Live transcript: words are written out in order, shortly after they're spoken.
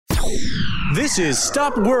This is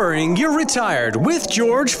Stop Worrying, You're Retired with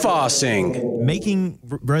George Fossing. Making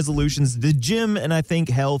resolutions, the gym, and I think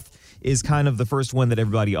health is kind of the first one that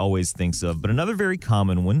everybody always thinks of. But another very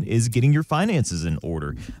common one is getting your finances in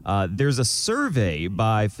order. There's a survey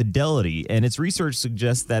by Fidelity, and its research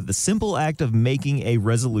suggests that the simple act of making a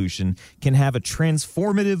resolution can have a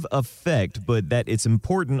transformative effect, but that it's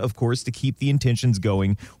important, of course, to keep the intentions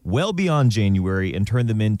going well beyond January and turn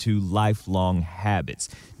them into lifelong habits.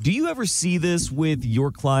 Do you ever see this with your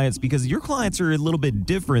clients? Because your clients are a little bit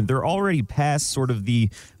different. They're already past sort of the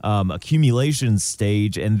accumulation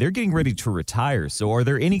stage, and they're getting ready to retire. So are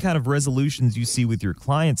there any kind of resolutions you see with your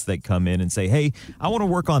clients that come in and say, hey, I want to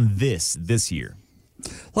work on this year?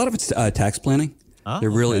 A lot of it's tax planning. They're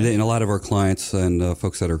really, and a lot of our clients and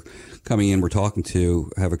folks that are coming in, we're talking to,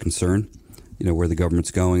 have a concern, where the government's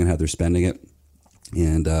going and how they're spending it.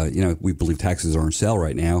 And, we believe taxes are on sale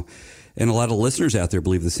right now. And a lot of listeners out there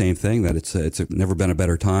believe the same thing, that it's never been a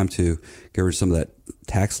better time to get rid of some of that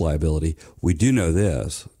tax liability. We do know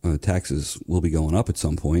this, taxes will be going up at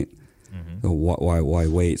some point. Mm-hmm. So why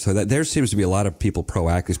wait? So that there seems to be a lot of people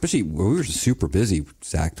proactive, especially we were super busy,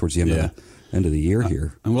 Zach, towards the end of the year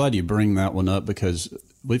here. I'm glad you bring that one up, because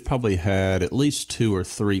we've probably had at least 2 or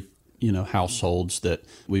 3 households that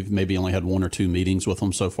we've maybe only had 1 or 2 meetings with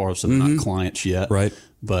them so far, so they're not clients yet. Right.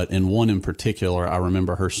 But in one in particular, I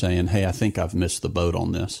remember her saying, hey, I think I've missed the boat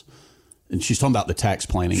on this. And she's talking about the tax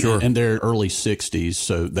planning. Sure. And they're early 60s,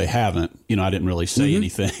 so they haven't. I didn't really say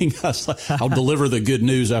anything. I was like, I'll deliver the good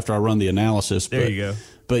news after I run the analysis. There you go.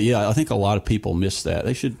 But yeah, I think a lot of people miss that.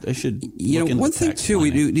 They should look into one thing too planning.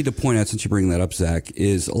 we do need to point out, since you bring that up, Zach,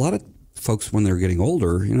 is a lot of folks, when they're getting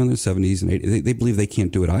older, in their 70s and 80s, they believe they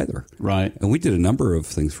can't do it either. Right. And we did a number of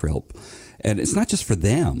things for help. And it's not just for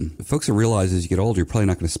them. Folks that realize as you get older, you're probably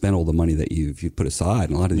not going to spend all the money that you've put aside.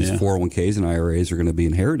 And a lot of these 401ks and IRAs are going to be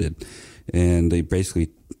inherited. And they basically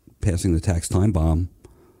passing the tax time bomb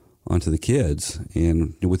onto the kids.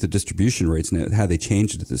 And with the distribution rates and how they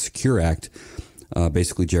changed it, the Secure Act,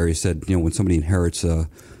 basically Jerry said, when somebody inherits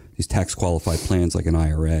these tax qualified plans like an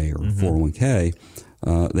IRA or 401k,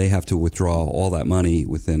 they have to withdraw all that money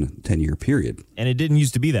within a 10-year period. And it didn't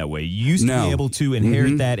used to be that way. You used to be able to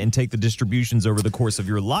inherit that and take the distributions over the course of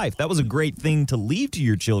your life. That was a great thing to leave to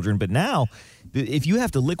your children. But now, if you have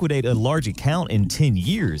to liquidate a large account in 10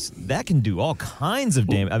 years, that can do all kinds of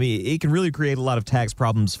damage. I mean, it can really create a lot of tax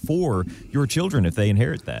problems for your children if they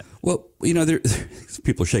inherit that. Well,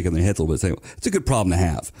 people are shaking their heads a little bit saying, it's a good problem to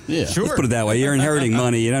have. Yeah, sure. Let's put it that way. You're inheriting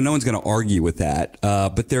money. No one's going to argue with that.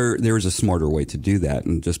 But there is a smarter way to do that,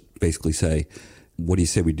 and just basically say, what do you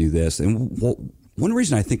say we do this? And one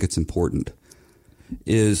reason I think it's important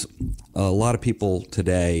is a lot of people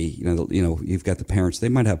today, you've got the parents, they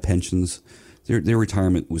might have pensions. Their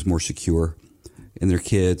retirement was more secure, and their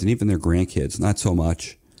kids and even their grandkids, not so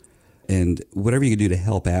much. And whatever you can do to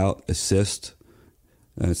help out, assist,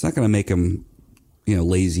 it's not going to make them,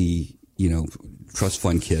 lazy, trust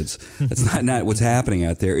fund kids. That's not what's happening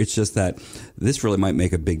out there. It's just that this really might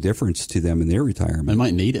make a big difference to them in their retirement. They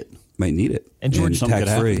might need it. And George,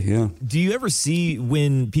 tax free. Yeah. Do you ever see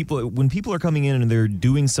when people are coming in and they're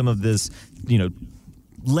doing some of this,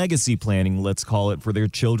 legacy planning, let's call it, for their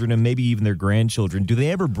children and maybe even their grandchildren, do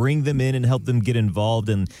they ever bring them in and help them get involved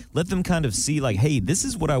and let them kind of see like, hey, this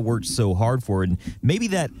is what I worked so hard for? And maybe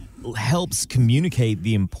that helps communicate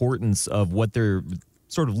the importance of what they're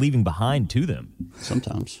sort of leaving behind to them.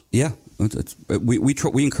 Sometimes. Yeah.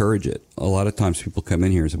 We encourage it. A lot of times people come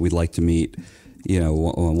in here and say, we'd like to meet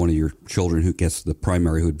one of your children who gets the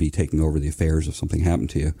primary who would be taking over the affairs if something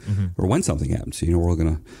happened to you, or when something happens to you. We're all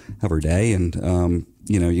going to have our day, and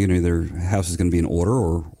either house is going to be in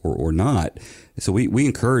order or not. So we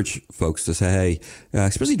encourage folks to say, hey,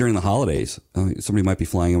 especially during the holidays, somebody might be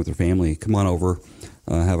flying in with their family. Come on over,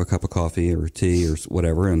 have a cup of coffee or tea or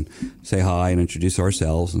whatever, and say hi and introduce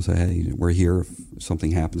ourselves and say, hey, we're here if something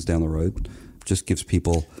happens down the road. Just gives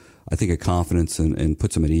people, I think, a confidence and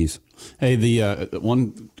puts them at ease. Hey, the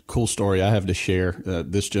one cool story I have to share,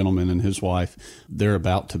 this gentleman and his wife, they're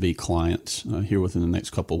about to be clients here within the next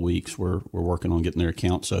couple of weeks. We're working on getting their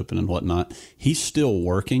accounts open and whatnot. He's still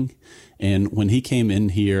working. And when he came in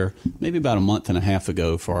here, maybe about a month and a half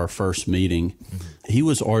ago for our first meeting, he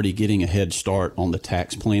was already getting a head start on the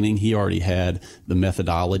tax planning. He already had the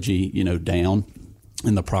methodology, down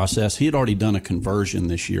in the process. He had already done a conversion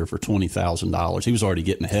this year for $20,000. He was already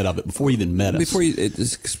getting ahead of it before he even met us. Before you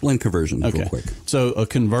explain conversion real quick. So a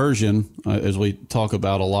conversion, as we talk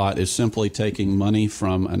about a lot, is simply taking money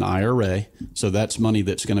from an IRA. So that's money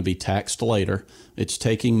that's going to be taxed later. It's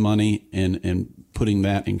taking money and putting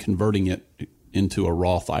that and converting it into a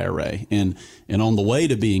Roth IRA. And on the way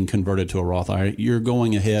to being converted to a Roth IRA, you're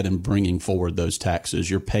going ahead and bringing forward those taxes.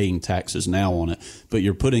 You're paying taxes now on it, but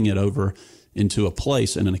you're putting it over into a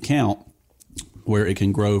place in an account where it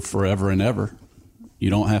can grow forever and ever. You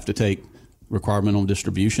don't have to take required minimum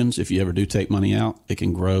distributions. If you ever do take money out, it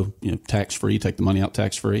can grow, tax-free, take the money out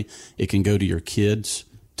tax-free. It can go to your kids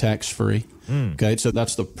tax-free. Okay, so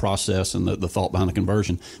that's the process and the thought behind the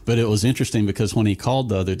conversion. But it was interesting because when he called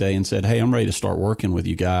the other day and said, hey, I'm ready to start working with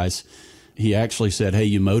you guys, he actually said, hey,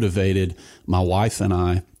 you motivated my wife and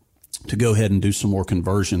I to go ahead and do some more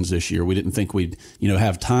conversions this year. We didn't think we'd,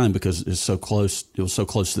 have time because it's so close. It was so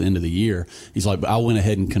close to the end of the year. He's like, I went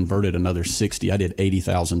ahead and converted another 60. I did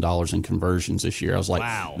 $80,000 in conversions this year. I was like,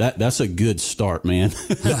 wow, that's a good start, man.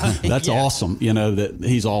 That's awesome. That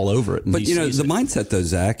he's all over it. And but the mindset though,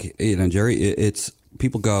 Zach, Jerry, it's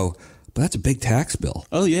people go, but that's a big tax bill.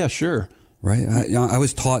 Oh yeah, sure. Right. I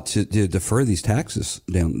was taught to defer these taxes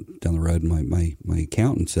down the road. My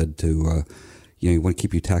accountant said to, you want to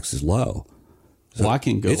keep your taxes low. So well, I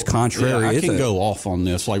can go. It's contrary. I can go off on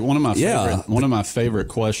this. Like one of my favorite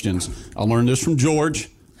questions. I learned this from George.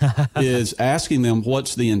 Is asking them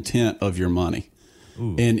what's the intent of your money,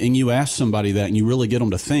 and you ask somebody that, and you really get them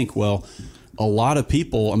to think. Well, a lot of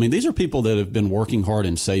people. I mean, these are people that have been working hard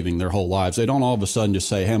and saving their whole lives. They don't all of a sudden just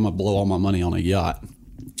say, "Hey, I'm gonna blow all my money on a yacht."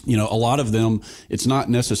 A lot of them, it's not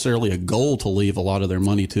necessarily a goal to leave a lot of their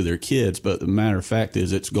money to their kids, but the matter of fact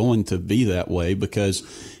is it's going to be that way because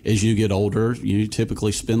as you get older, you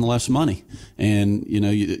typically spend less money. And,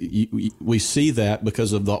 we see that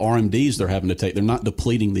because of the RMDs they're having to take. They're not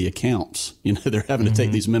depleting the accounts. They're having to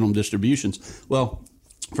take these minimum distributions. Well,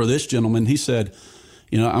 for this gentleman, he said,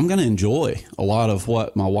 I'm going to enjoy a lot of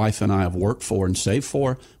what my wife and I have worked for and saved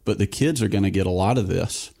for, but the kids are going to get a lot of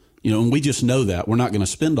this. And we just know that. We're not going to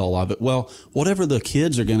spend all of it. Well, whatever the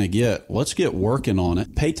kids are going to get, let's get working on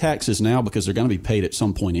it. Pay taxes now because they're going to be paid at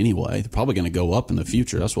some point anyway. They're probably going to go up in the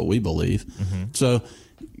future. That's what we believe. So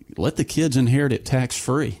let the kids inherit it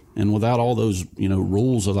tax-free and without all those,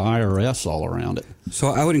 rules of the IRS all around it. So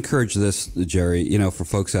I would encourage this, Jerry, for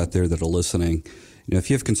folks out there that are listening,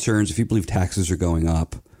 if you have concerns, if you believe taxes are going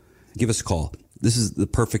up, give us a call. This is the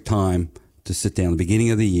perfect time to sit down at the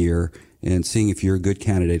beginning of the year and seeing if you're a good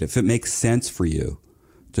candidate, if it makes sense for you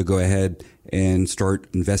to go ahead and start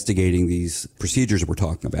investigating these procedures that we're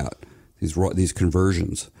talking about, these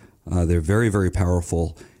conversions. They're very, very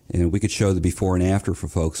powerful, and we could show the before and after for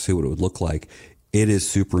folks, see what it would look like. It is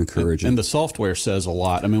super encouraging. And the software says a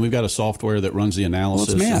lot. I mean, we've got a software that runs the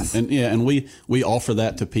analysis. Well, it's math. And we offer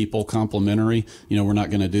that to people complimentary. We're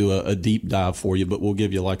not going to do a deep dive for you, but we'll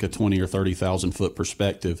give you like a 20 or 30,000 foot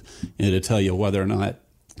perspective and to tell you whether or not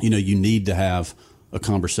you need to have a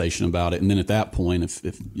conversation about it. And then at that point, if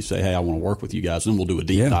you say, hey, I want to work with you guys, then we'll do a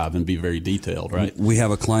deep dive and be very detailed, right? We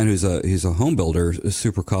have a client he's a home builder, a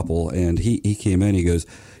super couple, and he came in, he goes,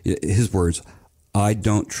 his words, I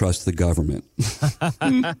don't trust the government.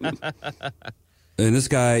 And this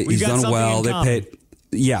guy, he's done well. They paid.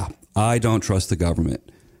 Yeah, I don't trust the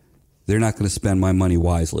government. They're not going to spend my money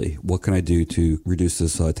wisely. What can I do to reduce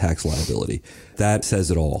this tax liability? That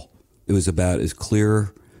says it all. It was about as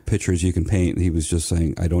clear picture as you can paint. He was just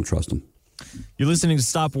saying, I don't trust him. You're listening to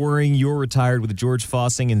Stop Worrying, You're Retired with George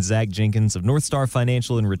Fossing and Zach Jenkins of North Star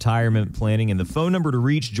Financial and Retirement Planning. And the phone number to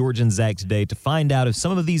reach George and Zach today to find out if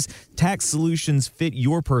some of these tax solutions fit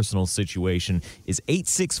your personal situation is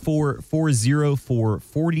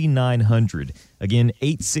 864-404-4900. Again,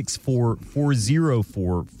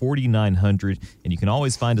 864-404-4900. And you can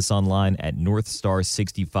always find us online at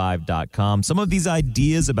northstar65.com. Some of these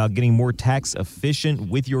ideas about getting more tax efficient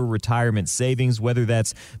with your retirement savings, whether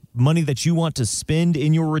that's money that you want to spend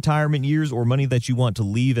in your retirement years or money that you want to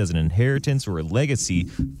leave as an inheritance or a legacy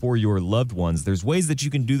for your loved ones. There's ways that you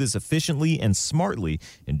can do this efficiently and smartly,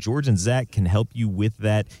 and George and Zach can help you with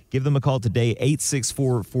that. Give them a call today,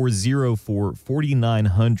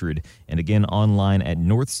 864-404-4900. And again, online at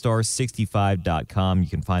northstar65.com. You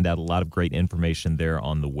can find out a lot of great information there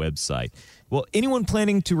on the website. Well, anyone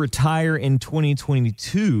planning to retire in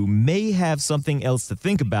 2022 may have something else to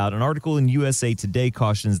think about. An article in USA Today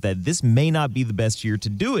cautions that this may not be the best year to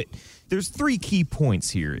do it. There's 3 key points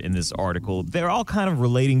here in this article. They're all kind of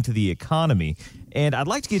relating to the economy. And I'd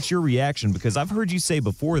like to get your reaction because I've heard you say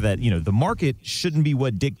before that, the market shouldn't be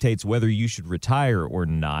what dictates whether you should retire or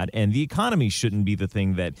not. And the economy shouldn't be the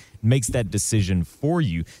thing that makes that decision for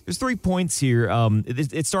you. There's 3 points here.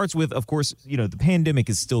 It starts with, of course, the pandemic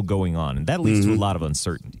is still going on, and that leads to a lot of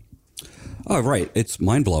uncertainty. Oh, right. It's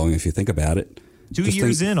mind-blowing if you think about it. 2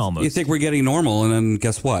 years in almost. You think we're getting normal, and then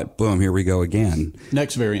guess what? Boom, here we go again.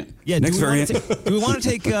 Next variant. Yeah, Next variant. Do we want to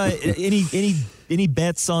take any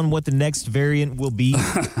bets on what the next variant will be?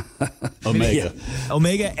 Omega.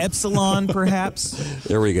 Omega, Epsilon, perhaps?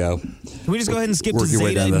 There we go. Can we just go ahead and skip to Work your way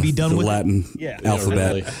Zeta down and be done the with Latin it?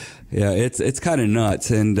 alphabet. really. Yeah, it's kind of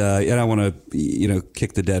nuts, and I don't want to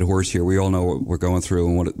kick the dead horse here. We all know what we're going through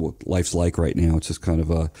and what life's like right now. It's just kind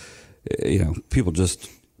of people just.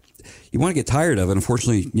 You want to get tired of it.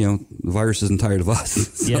 Unfortunately, the virus isn't tired of us.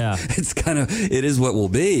 So Yeah. it is what will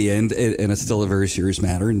be. And it's still a very serious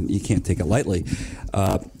matter, and you can't take it lightly.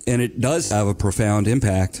 And it does have a profound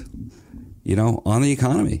impact, on the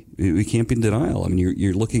economy. We can't be in denial. I mean,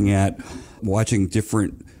 you're looking at watching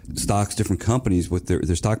different stocks, different companies with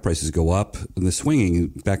their stock prices go up, and the swinging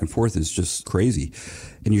back and forth is just crazy.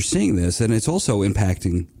 And you're seeing this, and it's also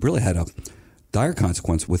impacting, really had a dire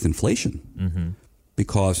consequence with inflation. Mm-hmm.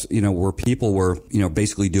 Because, where people were,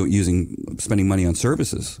 basically spending money on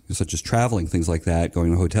services, such as traveling, things like that, going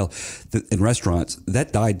to a hotel, and restaurants,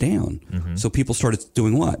 that died down. Mm-hmm. So people started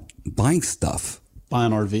doing what? Buying stuff.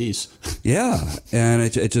 Buying RVs. Yeah. And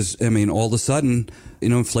it just, all of a sudden,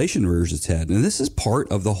 inflation rears its head. And this is part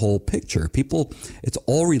of the whole picture. It's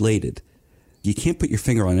all related. You can't put your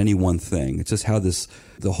finger on any one thing. It's just how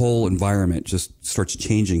the whole environment just starts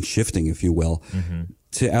changing, shifting, if you will. Mm-hmm.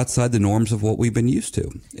 To outside the norms of what we've been used to.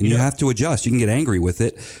 And you have to adjust. You can get angry with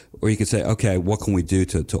it, or you can say, okay, what can we do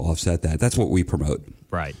to offset that? That's what we promote.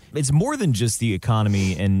 Right. It's more than just the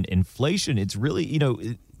economy and inflation. It's really,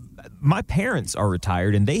 my parents are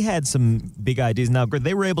retired, and they had some big ideas. Now,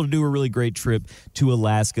 they were able to do a really great trip to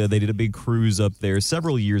Alaska. They did a big cruise up there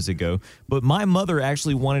several years ago. But my mother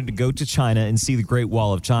actually wanted to go to China and see the Great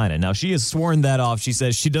Wall of China. Now, she has sworn that off. She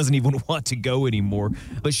says she doesn't even want to go anymore,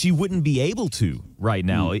 but she wouldn't be able to right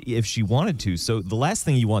now if she wanted to. So the last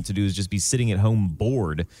thing you want to do is just be sitting at home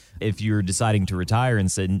bored if you're deciding to retire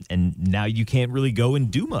and now you can't really go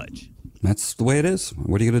and do much. That's the way it is.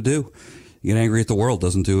 What are you going to do? You get angry at the world,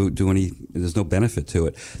 doesn't do any, there's no benefit to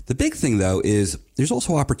it. The big thing, though, is there's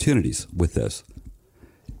also opportunities with this.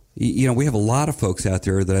 We have a lot of folks out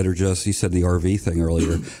there that are just, you said the RV thing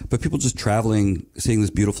earlier, but people just traveling, seeing this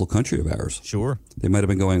beautiful country of ours. Sure. They might have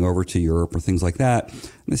been going over to Europe or things like that. And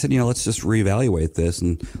they said, let's just reevaluate this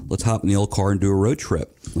and let's hop in the old car and do a road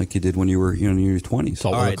trip like you did when you were, in your 20s.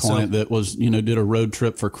 Saw a client that was, did a road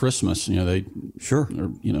trip for Christmas. They sure,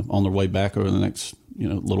 are, on their way back over the next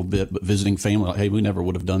little bit, but visiting family, like, hey, we never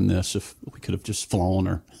would have done this if we could have just flown,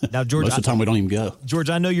 or now, George, most of the time we don't even go. George,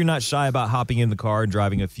 I know you're not shy about hopping in the car and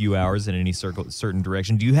driving a few hours in any certain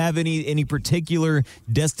direction. Do you have any particular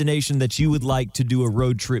destination that you would like to do a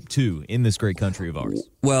road trip to in this great country of ours?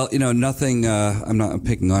 Well, nothing, I'm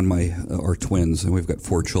picking on our twins, and we've got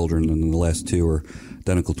 4 children, and the last 2 are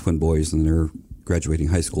identical twin boys, and they're graduating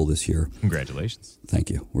high school this year. Congratulations. Thank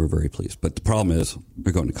you. We're very pleased. But the problem is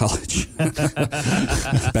we're going to college.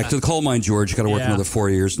 Back to the coal mine, George. Got to work another 4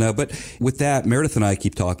 years now. But with that, Meredith and I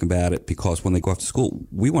keep talking about it because when they go off to school,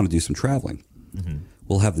 we want to do some traveling. Mm-hmm.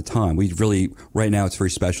 We'll have the time. We really, right now, it's very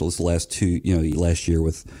special. It's the last year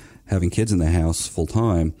with having kids in the house full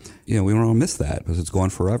time, we don't want to miss that because it's gone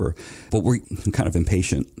forever. But we're kind of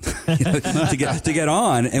impatient to get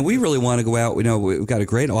on, and we really want to go out. We've got a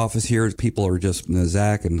great office here. People are just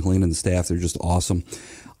Zach and Helena and the staff. They're just awesome.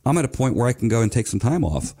 I'm at a point where I can go and take some time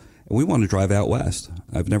off, and we want to drive out west.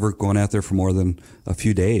 I've never gone out there for more than a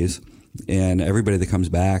few days. And everybody that comes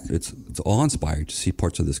back, it's awe-inspiring to see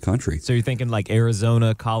parts of this country. So you're thinking like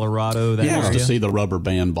Arizona, Colorado? To see the rubber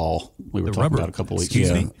band ball we were talking about a couple of weeks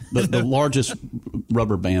ago. The largest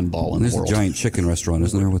rubber band ball in the world. There's a giant chicken restaurant,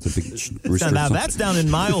 isn't there, with a big rooster? Now that's down in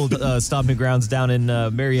my old stomping grounds down in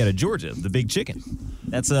Marietta, Georgia, the Big Chicken.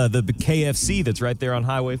 That's the KFC that's right there on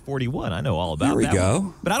Highway 41. I know all about that. There we go.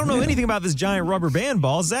 One. But I don't know anything about this giant rubber band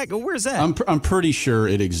ball. Zach, where's that? I'm pretty sure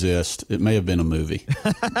it exists. It may have been a movie.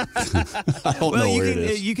 I don't know where it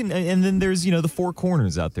is. You can, and then there's the Four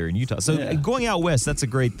Corners out there in Utah. So going out west, that's a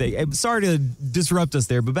great thing. I'm sorry to disrupt us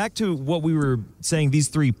there, but back to what we were saying. These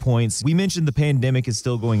 3 points. We mentioned the pandemic is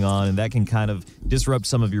still going on, and that can kind of disrupt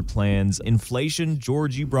some of your plans. Inflation,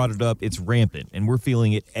 George, you brought it up. It's rampant, and we're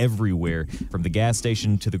feeling it everywhere, from the gas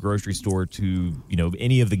station to the grocery store to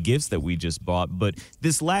any of the gifts that we just bought. But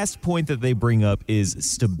this last point that they bring up is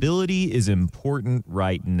stability is important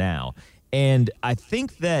right now. And I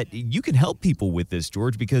think that you can help people with this,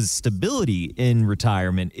 George, because stability in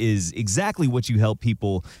retirement is exactly what you help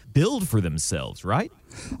people build for themselves, right?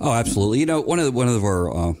 Oh, absolutely. One of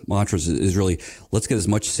our mantras is really, let's get as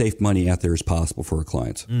much safe money out there as possible for our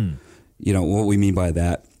clients. What we mean by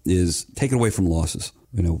that is take it away from losses.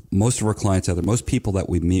 Most of our clients out there, most people that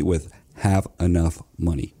we meet with have enough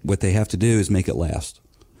money. What they have to do is make it last.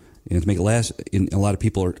 And to make it last, a lot of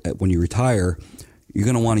people are, when you retire, you're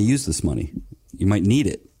going to want to use this money. You might need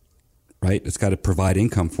it, right? It's got to provide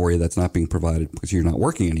income for you that's not being provided because you're not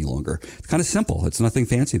working any longer. It's kind of simple. It's nothing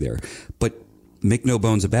fancy there. But make no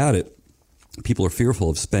bones about it, people are fearful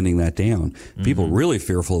of spending that down. People are really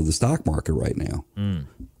fearful of the stock market right now.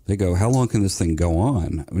 They go, how long can this thing go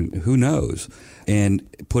on? I mean, who knows? And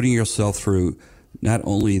putting yourself through not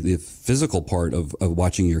only the physical part of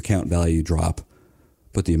watching your account value drop,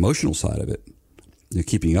 but the emotional side of it,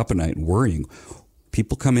 keeping you up at night and worrying.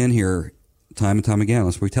 People come in here time and time again.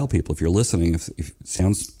 That's what we tell people. If you're listening, if it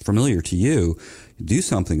sounds familiar to you, do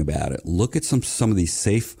something about it. Look at some of these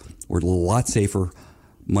safe or a lot safer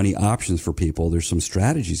money options for people. There's some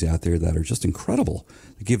strategies out there that are just incredible.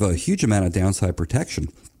 They give a huge amount of downside protection.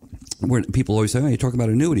 Where people always say, oh, you're talking about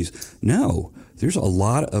annuities. No, there's a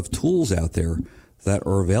lot of tools out there that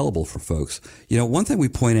are available for folks. One thing we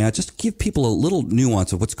point out, just to give people a little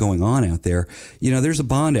nuance of what's going on out there, there's a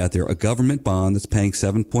bond out there, a government bond that's paying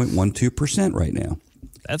 7.12% right now.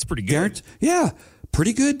 That's pretty good. Yeah,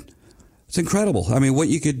 pretty good. It's incredible. I mean, what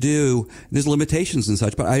you could do, there's limitations and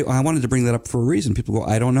such, but I wanted to bring that up for a reason. People go,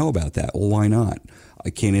 I don't know about that. Well, why not? I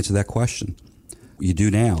can't answer that question. You do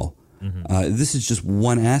now. This is just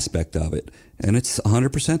one aspect of it, and it's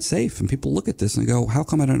 100% safe. And people look at this and go, how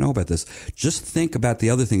come I don't know about this? Just think about the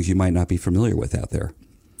other things you might not be familiar with out there.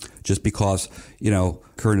 Just because,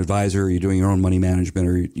 current advisor, you're doing your own money management,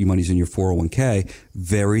 or your money's in your 401k,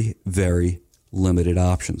 very, very limited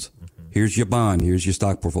options. Here's your bond. Here's your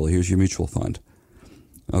stock portfolio. Here's your mutual fund.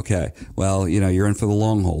 Okay. Well, you're in for the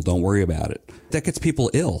long haul. Don't worry about it. That gets people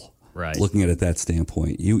ill. Right. Looking at it that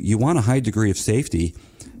standpoint. You want a high degree of safety.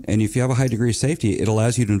 And if you have a high degree of safety, it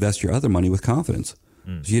allows you to invest your other money with confidence.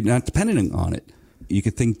 So you're not dependent on it. You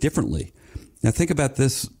could think differently. Now think about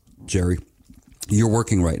this, Jerry. You're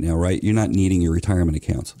working right now, right? You're not needing your retirement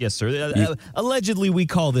accounts. Yes, sir. Allegedly, we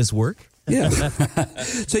call this work. Yeah.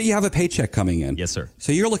 So you have a paycheck coming in. Yes, sir.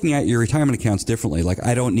 So you're looking at your retirement accounts differently. Like,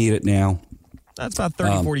 I don't need it now. That's about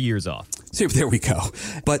 30, 40 years off. So there we go.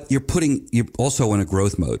 But you're also in a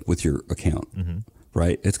growth mode with your account.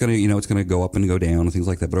 Right? It's going to, it's going to go up and go down and things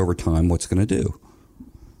like that. But over time, what's going to do?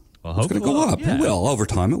 Well, it's going to go up. Yeah. It will. Over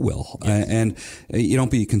time, it will. Yes. And you don't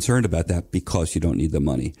be concerned about that because you don't need the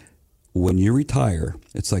money. When you retire,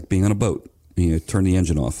 it's like being on a boat. You turn the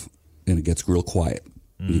engine off and it gets real quiet.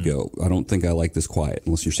 You go, I don't think I like this quiet.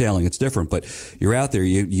 Unless you're sailing, it's different. But you're out there,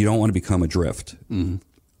 you don't want to become adrift.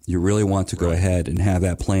 You really want to go ahead and have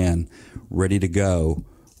that plan ready to go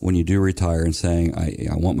when you do retire and saying,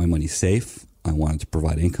 I want my money safe. I want it to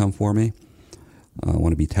provide income for me. I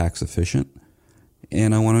want to be tax efficient.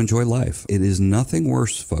 And I want to enjoy life. It is nothing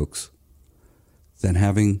worse, folks, than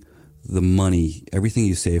having the money, everything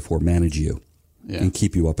you save for, manage you and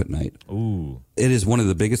keep you up at night. Ooh. It is one of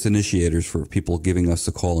the biggest initiators for people giving us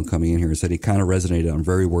a call and coming in here and said he kind of resonated. I'm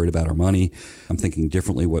very worried about our money. I'm thinking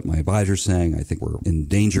differently what my advisor's saying. I think we're in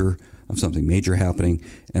danger of something major happening,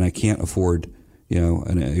 and I can't afford,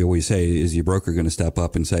 and I always say, is your broker going to step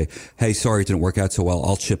up and say, hey, sorry, it didn't work out so well.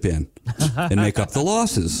 I'll chip in and make up the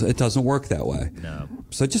losses. It doesn't work that way. No.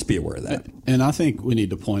 So just be aware of that. And I think we need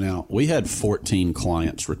to point out, we had 14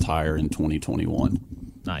 clients retire in 2021.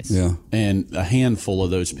 Nice. Yeah. And a handful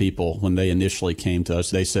of those people, when they initially came to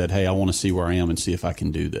us, they said, hey, I want to see where I am and see if I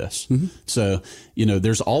can do this. So,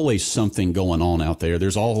 there's always something going on out there.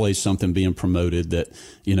 There's always something being promoted that,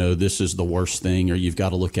 this is the worst thing, or you've got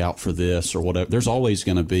to look out for this or whatever. There's always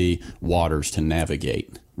going to be waters to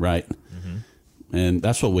navigate, right? And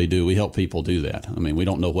that's what we do. We help people do that. I mean, we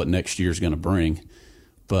don't know what next year's going to bring,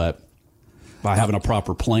 but by having a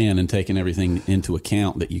proper plan and taking everything into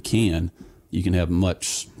account that you can have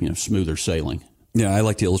much smoother sailing. Yeah, I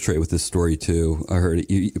like to illustrate with this story too. I heard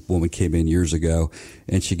a woman came in years ago,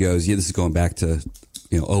 and she goes, "Yeah, this is going back to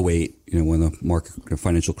 08, when the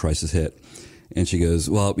financial crisis hit." And she goes,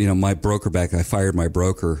 "Well, my broker I fired my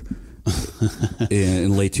broker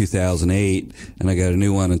in late 2008, and I got a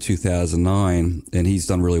new one in 2009, and he's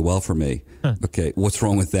done really well for me." Okay, what's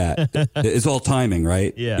wrong with that? It's all timing,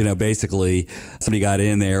 right? Yeah. Basically, somebody got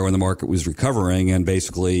in there when the market was recovering, and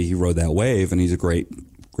basically he rode that wave, and he's a great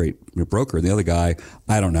broker. And the other guy,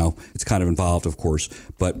 I don't know. It's kind of involved, of course,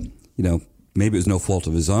 but maybe it was no fault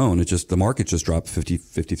of his own. It just the market just dropped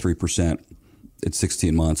 53% in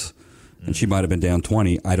 16 months, and she might have been down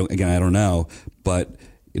 20. I don't know, but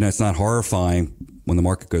it's not horrifying when the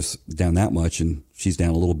market goes down that much, and she's down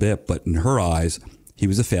a little bit. But in her eyes, he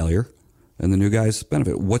was a failure. And the new guys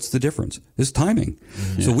benefit. What's the difference? It's timing.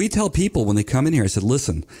 So we tell people when they come in here, I said,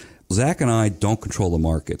 listen, Zach and I don't control the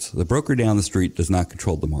markets. The broker down the street does not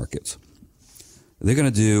control the markets. They're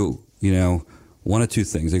going to do, one of two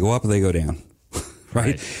things. They go up or they go down,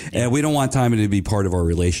 right? And we don't want timing to be part of our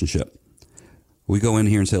relationship. We go in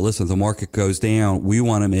here and say, listen, if the market goes down, we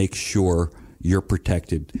want to make sure you're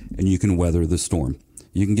protected and you can weather the storm.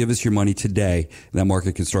 You can give us your money today, and that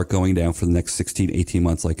market can start going down for the next 16, 18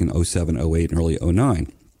 months like in 07, 08, and early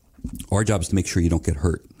 09. Our job is to make sure you don't get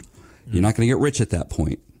hurt. You're not going to get rich at that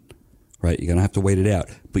point, right? You're going to have to wait it out.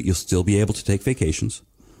 But you'll still be able to take vacations,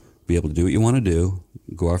 be able to do what you want to do,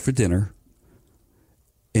 go out for dinner,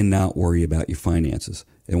 and not worry about your finances.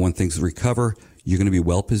 And when things recover, you're going to be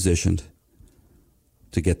well positioned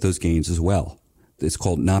to get those gains as well. It's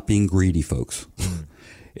called not being greedy, folks.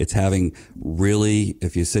 It's having really,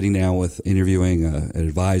 if you're sitting down with interviewing an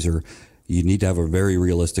advisor, you need to have a very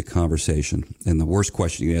realistic conversation. And the worst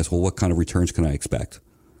question you can ask, well, what kind of returns can I expect?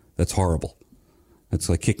 That's horrible. That's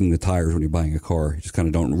like kicking the tires when you're buying a car. You just kind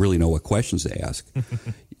of don't really know what questions to ask.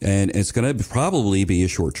 And it's going to probably be a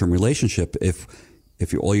short-term relationship if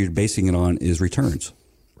all you're basing it on is returns.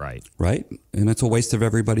 Right. Right? And it's a waste of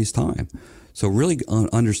everybody's time. So really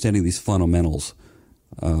understanding these fundamentals,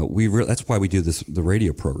 that's why we do the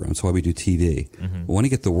radio program. That's why we do TV. Mm-hmm. We want to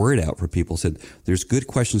get the word out for people. Said there's good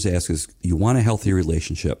questions to ask. Is you want a healthy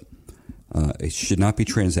relationship. It should not be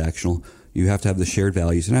transactional. You have to have the shared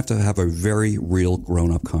values and have to have a very real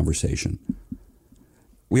grown-up conversation.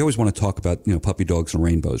 We always want to talk about, puppy dogs and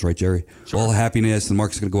rainbows, right, Jerry? Sure. All happiness, the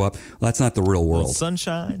market's going to go up. Well, that's not the real world.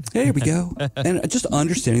 Sunshine. There we go. And just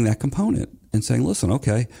understanding that component and saying, listen,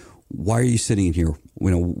 okay, why are you sitting in here?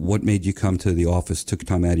 What made you come to the office, took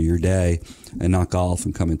time out of your day and not golf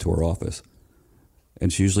and come into our office? And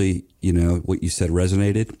it's usually, what you said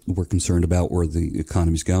resonated. We're concerned about where the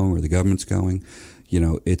economy's going, where the government's going.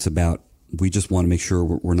 It's about, we just want to make sure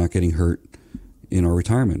we're not getting hurt in our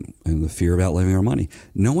retirement and the fear of outliving our money.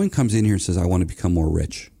 No one comes in here and says, I want to become more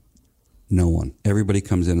rich. No one. Everybody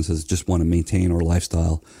comes in and says, just want to maintain our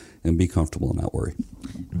lifestyle and be comfortable and not worry.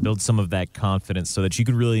 Build some of that confidence so that you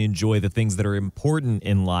can really enjoy the things that are important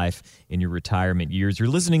in life in your retirement years. You're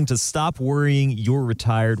listening to Stop Worrying, You're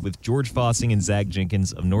Retired with George Fossing and Zach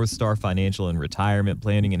Jenkins of North Star Financial and Retirement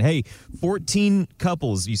Planning. And hey, 14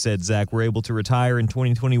 couples, you said, Zach, were able to retire in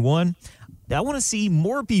 2021. I want to see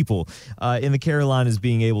more people in the Carolinas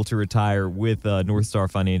being able to retire with North Star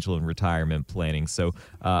Financial and Retirement Planning. So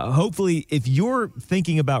hopefully, if you're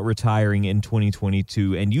thinking about retiring in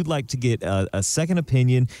 2022 and you'd like to get a second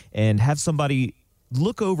opinion and have somebody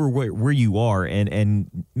look over where you are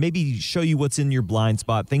and maybe show you what's in your blind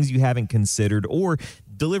spot, things you haven't considered, or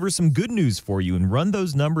deliver some good news for you and run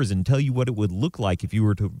those numbers and tell you what it would look like if you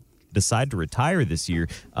were to decide to retire this year,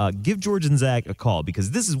 give George and Zach a call,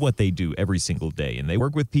 because this is what they do every single day. And they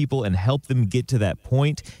work with people and help them get to that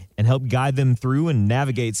point and help guide them through and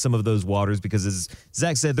navigate some of those waters, because as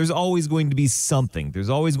Zach said, there's always going to be something. There's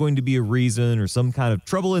always going to be a reason or some kind of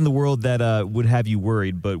trouble in the world that would have you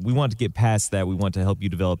worried. But we want to get past that. We want to help you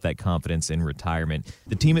develop that confidence in retirement.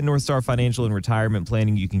 The team at North Star Financial and Retirement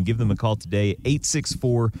Planning, you can give them a call today,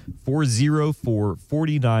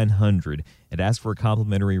 864-404-4900. And ask for a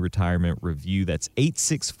complimentary retirement review. That's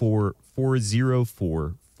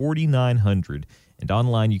 864-404-4900. And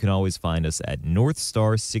online, you can always find us at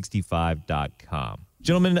northstar65.com.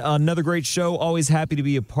 Gentlemen, another great show. Always happy to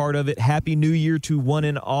be a part of it. Happy New Year to one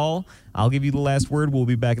and all. I'll give you the last word. We'll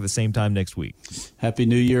be back at the same time next week. Happy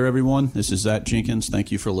New Year, everyone. This is Zach Jenkins.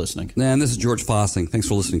 Thank you for listening. And this is George Fossing. Thanks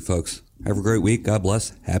for listening, folks. Have a great week. God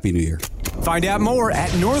bless. Happy New Year. Find out more at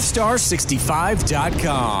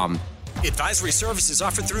northstar65.com. Advisory services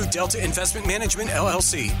offered through Delta Investment Management,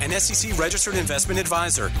 LLC, an SEC-registered investment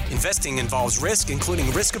advisor. Investing involves risk,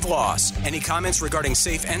 including risk of loss. Any comments regarding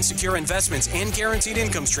safe and secure investments and guaranteed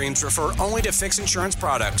income streams refer only to fixed insurance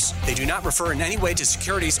products. They do not refer in any way to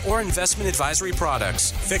securities or investment advisory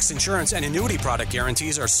products. Fixed insurance and annuity product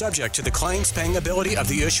guarantees are subject to the claims-paying ability of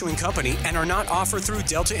the issuing company and are not offered through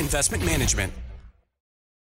Delta Investment Management.